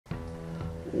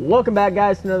Welcome back,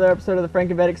 guys, to another episode of the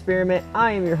FrankNvet experiment.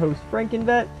 I am your host,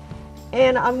 FrankNvet,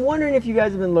 and I'm wondering if you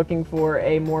guys have been looking for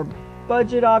a more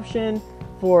budget option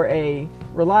for a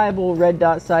reliable red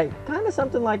dot sight, kind of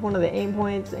something like one of the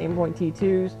Aimpoint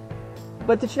T2s,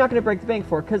 but that you're not going to break the bank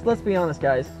for, because let's be honest,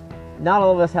 guys, not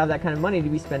all of us have that kind of money to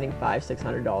be spending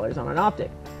 $500-600 on an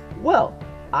optic. Well,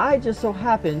 I just so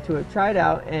happened to have tried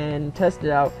out and tested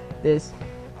out this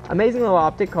amazing little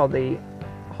optic called the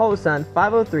HoloSun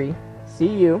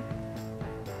 503CU,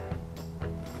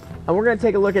 and we're going to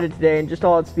take a look at it today and just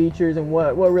all its features and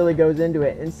what really goes into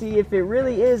it, and see if it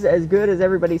really is as good as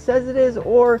everybody says it is,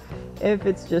 or if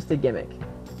it's just a gimmick.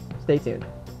 Stay tuned.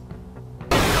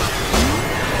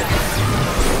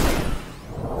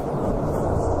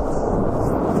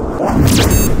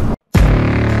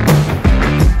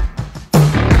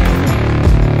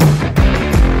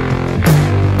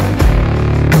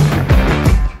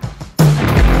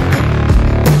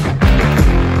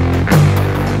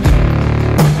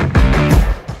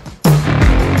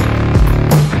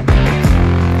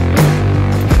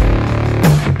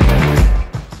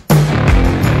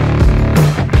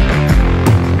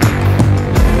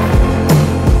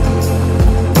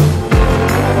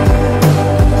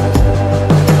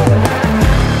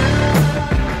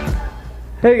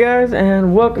 Hey guys,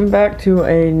 and welcome back to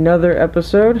another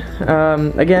episode.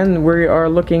 Again, we are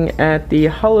looking at the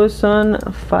HoloSun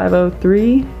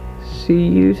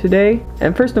 503CU today.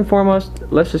 And first and foremost,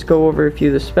 let's just go over a few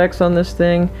of the specs on this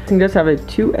thing. It does have a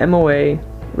 2 MOA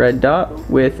red dot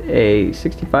with a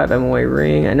 65 MOA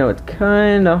ring. I know it's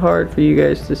kind of hard for you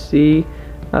guys to see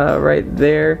right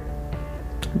there,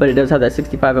 but it does have that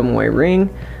 65 MOA ring.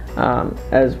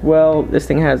 As well, this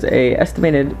thing has a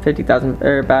estimated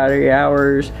 50,000 battery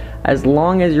hours as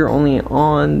long as you're only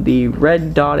on the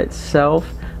red dot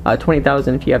itself.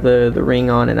 20,000 if you have the ring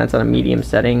on, and that's on a medium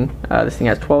setting. This thing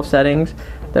has 12 settings.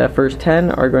 The first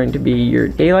 10 are going to be your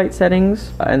daylight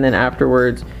settings, and then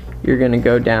afterwards you're going to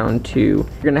go down to, you're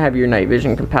going to have your night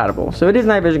vision compatible. So it is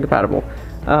night vision compatible.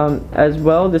 As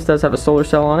well, this does have a solar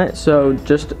cell on it, so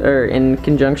just in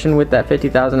conjunction with that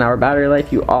 50,000 hour battery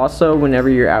life, you also, whenever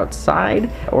you're outside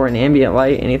or in ambient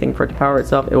light, anything for it to power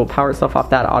itself, it will power itself off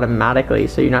that automatically,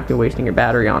 so you're not going to be wasting your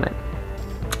battery on it.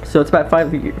 So it's about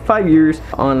 5 years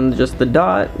on just the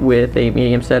dot with a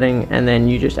medium setting, and then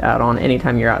you just add on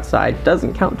anytime you're outside. It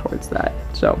doesn't count towards that,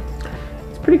 so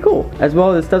pretty cool. As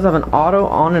well, this does have an auto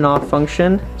on and off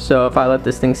function, so if I let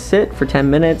this thing sit for 10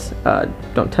 minutes,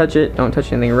 don't touch it, don't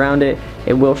touch anything around it,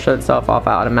 it will shut itself off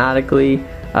automatically,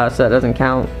 so that doesn't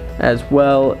count. As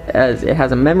well as it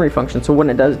has a memory function, so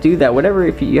when it does do that, whatever,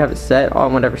 if you have it set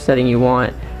on whatever setting you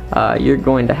want, you're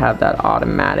going to have that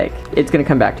automatic. It's going to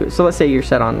come back to it. So let's say you're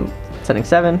set on setting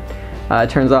 7, it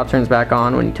turns off, turns back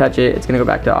on. When you touch it, it's going to go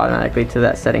back to automatically to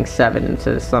that setting 7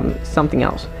 instead of something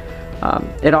else.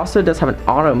 It also does have an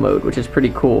auto mode, which is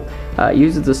pretty cool. It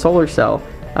uses the solar cell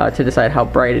to decide how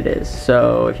bright it is.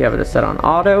 So if you have it set on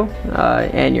auto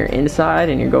and you're inside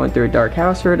and you're going through a dark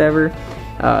house or whatever,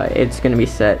 it's going to be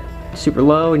set super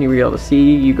low and you'll be able to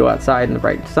see. You go outside in the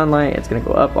bright sunlight, it's going to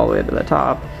go up all the way to the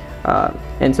top,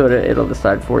 and so it'll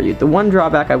decide for you. The one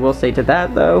drawback I will say to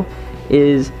that, though,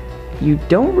 is you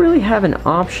don't really have an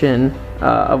option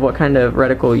of what kind of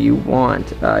reticle you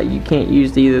want. You can't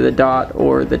use either the dot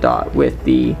or the dot with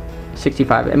the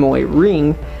 65 MOA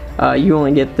ring. You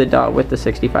only get the dot with the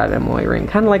 65 MOA ring,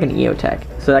 kind of like an EOTech,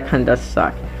 so that kind of does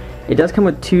suck. It does come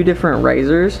with 2 different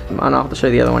risers, and I'll have to show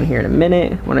you the other one here in a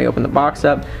minute when I open the box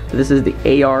up. But this is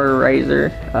the AR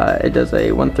riser. It does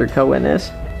a 1/3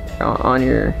 co-witness on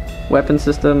your weapon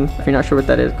system. If you're not sure what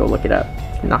that is, go look it up.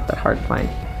 It's not that hard to find.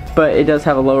 But it does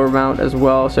have a lower mount as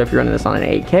well, so if you're running this on an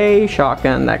AK,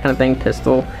 shotgun, that kind of thing,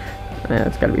 pistol,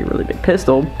 it's got to be a really big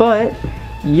pistol, but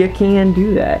you can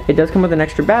do that. It does come with an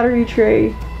extra battery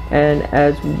tray, and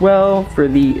as well for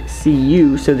the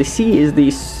CU, so the C is the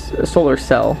solar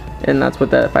cell, and that's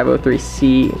what the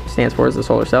 503C stands for, is the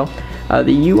solar cell.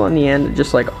 The U on the end,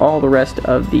 just like all the rest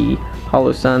of the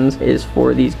HoloSuns, is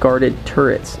for these guarded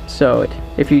turrets. So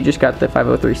if you just got the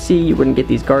 503C, you wouldn't get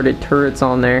these guarded turrets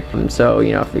on there. So,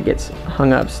 you know, if it gets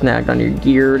hung up, snagged on your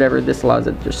gear or whatever, this allows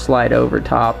it to just slide over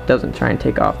top, doesn't try and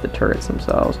take off the turrets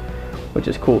themselves, which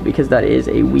is cool because that is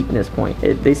a weakness point.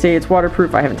 They say it's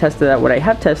waterproof. I haven't tested that. What I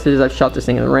have tested is I've shot this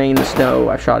thing in the rain, the snow,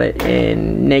 I've shot it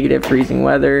in negative freezing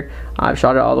weather, I've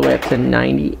shot it all the way up to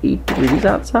 98 degrees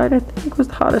outside, I think was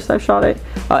the hottest I've shot it,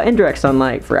 in direct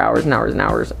sunlight for hours and hours and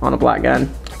hours on a black gun,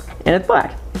 and it's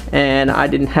black. And I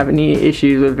didn't have any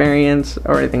issues with variants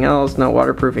or anything else, no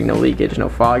waterproofing, no leakage, no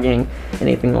fogging,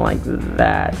 anything like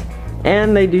that.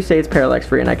 And they do say it's parallax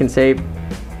free, and I can say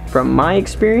from my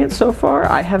experience so far,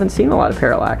 I haven't seen a lot of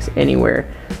parallax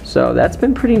anywhere. So that's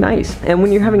been pretty nice. And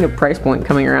when you're having a price point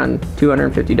coming around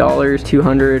 $250,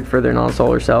 $200 for their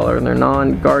non-solar cell or their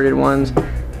non-guarded ones,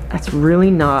 that's really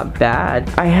not bad.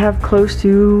 I have close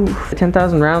to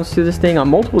 10,000 rounds to this thing on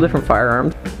multiple different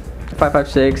firearms.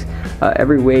 5.56,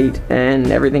 every weight,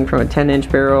 and everything from a 10-inch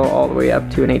barrel all the way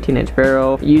up to an 18-inch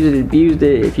barrel. Used it, abused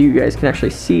it. If you guys can actually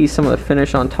see, some of the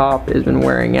finish on top has been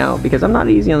wearing out because I'm not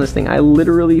easy on this thing. I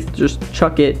literally just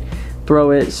chuck it, throw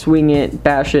it, swing it,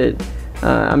 bash it.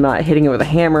 I'm not hitting it with a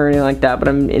hammer or anything like that, but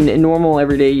I'm in normal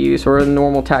everyday use or in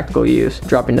normal tactical use.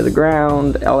 Dropping to the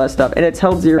ground, all that stuff, and it's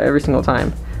held zero every single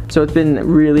time. So it's been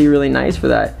really, really nice for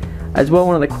that. As well,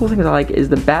 one of the cool things I like is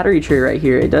the battery tray right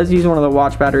here. It does use one of the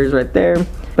watch batteries right there,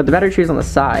 but the battery tray is on the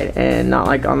side and not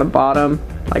like on the bottom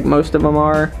like most of them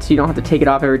are, so you don't have to take it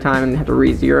off every time and have to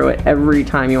re-zero it every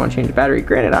time you want to change a battery.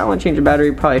 Granted, I want to change a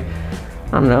battery probably,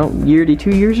 I don't know, year to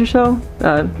 2 years or so,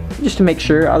 just to make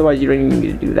sure. Otherwise you don't even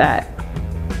need to do that.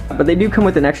 But they do come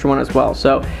with an extra one as well,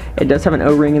 so it does have an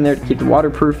O-ring in there to keep the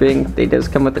waterproofing. They does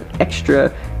come with an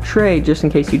extra tray just in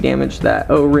case you damage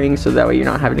that O-ring, so that way you're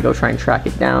not having to go try and track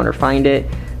it down or find it.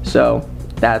 So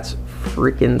that's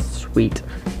freaking sweet,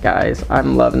 guys.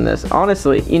 I'm loving this.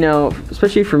 Honestly, you know,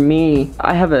 especially for me,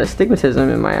 I have a astigmatism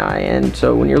in my eye, and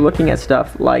so when you're looking at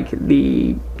stuff like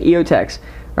the EOTechs,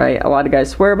 right? A lot of guys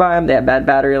swear by them, they have bad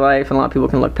battery life, and a lot of people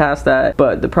can look past that.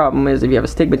 But the problem is, if you have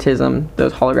astigmatism,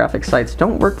 those holographic sights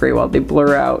don't work very well. They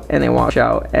blur out and they wash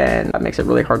out, and that makes it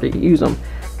really hard to use them.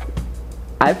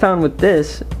 I found with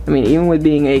this, I mean, even with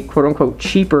being a quote-unquote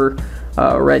cheaper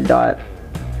red dot,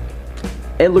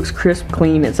 it looks crisp,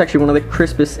 clean. It's actually one of the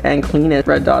crispest and cleanest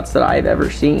red dots that I've ever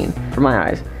seen for my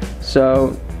eyes.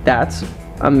 So that's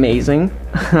amazing,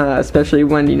 especially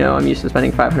when, you know, I'm used to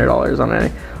spending $500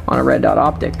 on a red dot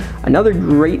optic. Another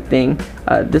great thing,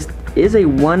 this is a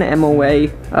 1 MOA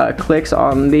clicks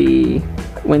on the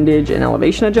windage and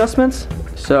elevation adjustments,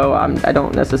 so I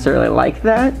don't necessarily like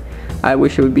that. I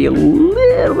wish it would be a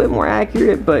little bit more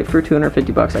accurate, but for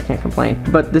 250 bucks I can't complain.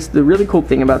 But the really cool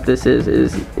thing about this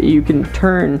is you can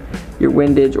turn your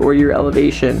windage or your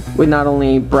elevation with not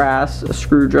only brass, a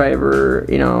screwdriver,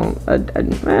 you know, a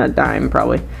dime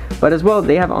probably, but as well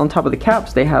they have on top of the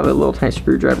caps, they have a little tiny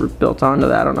screwdriver built onto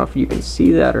that. I don't know if you can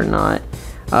see that or not,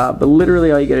 but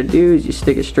literally all you gotta do is you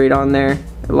stick it straight on there,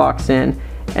 it locks in,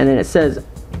 and then it says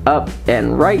up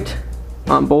and right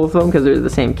on both of them because they're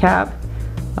the same cap.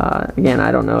 Again,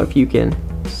 I don't know if you can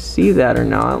see that or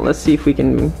not. Let's see if we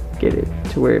can get it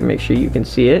to where it makes sure you can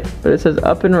see it. But it says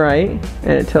up and right,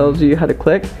 and it tells you how to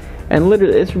click. And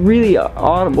literally, it's really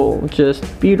audible,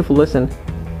 just beautiful. Listen.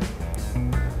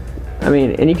 I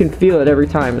mean, and you can feel it every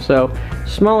time. So,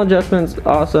 small adjustments,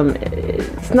 awesome.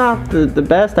 It's not the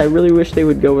best. I really wish they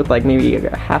would go with like maybe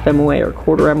a half MOA or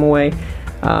quarter MOA.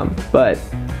 But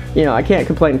you know, I can't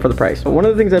complain for the price. One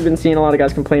of the things I've been seeing a lot of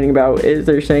guys complaining about is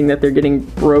they're saying that they're getting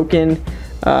broken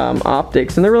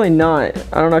optics, and they're really not.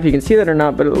 I don't know if you can see that or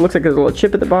not, but it looks like there's a little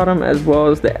chip at the bottom, as well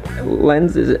as the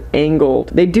lens is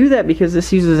angled. They do that because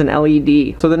this uses an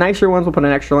LED. So the nicer ones will put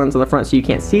an extra lens on the front so you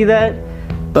can't see that,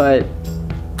 but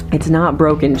it's not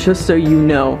broken, just so you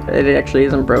know. It actually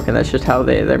isn't broken. That's just how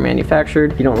they're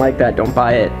manufactured. If you don't like that, don't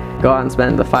buy it. Go out and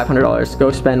spend the $500.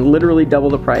 Go spend literally double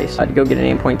the price to go get an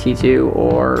aimpoint T2,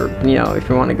 or, you know, if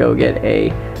you want to go get a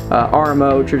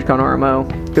RMO, Trijicon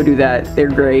RMO, go do that. They're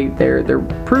great. They're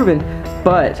proven.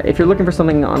 But if you're looking for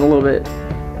something on a little bit,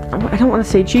 I don't want to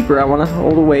say cheaper. I want to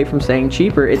hold away from saying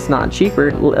cheaper. It's not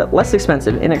cheaper. Less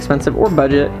expensive, inexpensive, or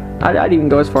budget. I'd even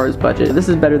go as far as budget. This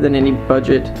is better than any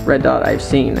budget red dot I've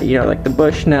seen. You know, like the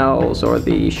Bushnells or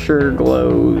the Sure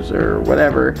Glows or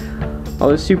whatever. All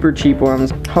those super cheap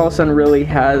ones. HoloSun really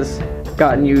has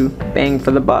gotten you bang for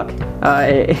the buck,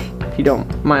 if you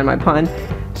don't mind my pun.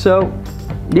 So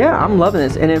yeah, I'm loving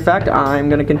this, and in fact I'm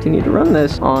going to continue to run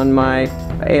this on my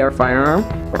AR firearm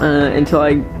until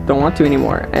I don't want to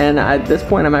anymore. And at this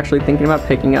point I'm actually thinking about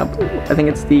picking up, I think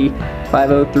it's the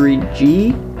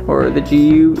 503G or the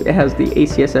GU. It has the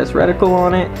ACSS reticle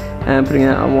on it, and I'm putting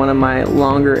that on one of my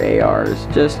longer ARs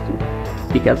just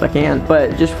because I can.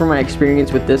 But just from my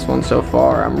experience with this one so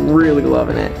far, I'm really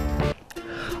loving it.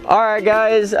 Alright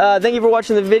guys, thank you for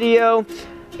watching the video.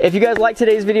 If you guys like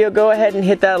today's video, go ahead and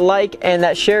hit that like and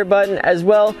that share button as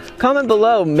well. Comment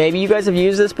below, maybe you guys have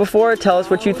used this before. Tell us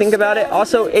what you think about it.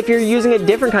 Also, if you're using a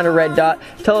different kind of red dot,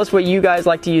 tell us what you guys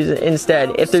like to use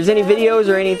instead. If there's any videos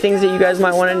or any things that you guys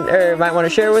might want to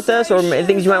share with us, or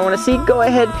things you might want to see, go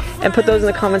ahead and put those in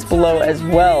the comments below as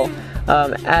well.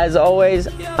 As always,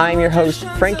 I'm your host,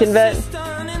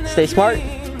 FrankNvet. Stay smart,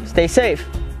 stay safe,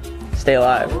 stay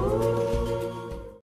alive.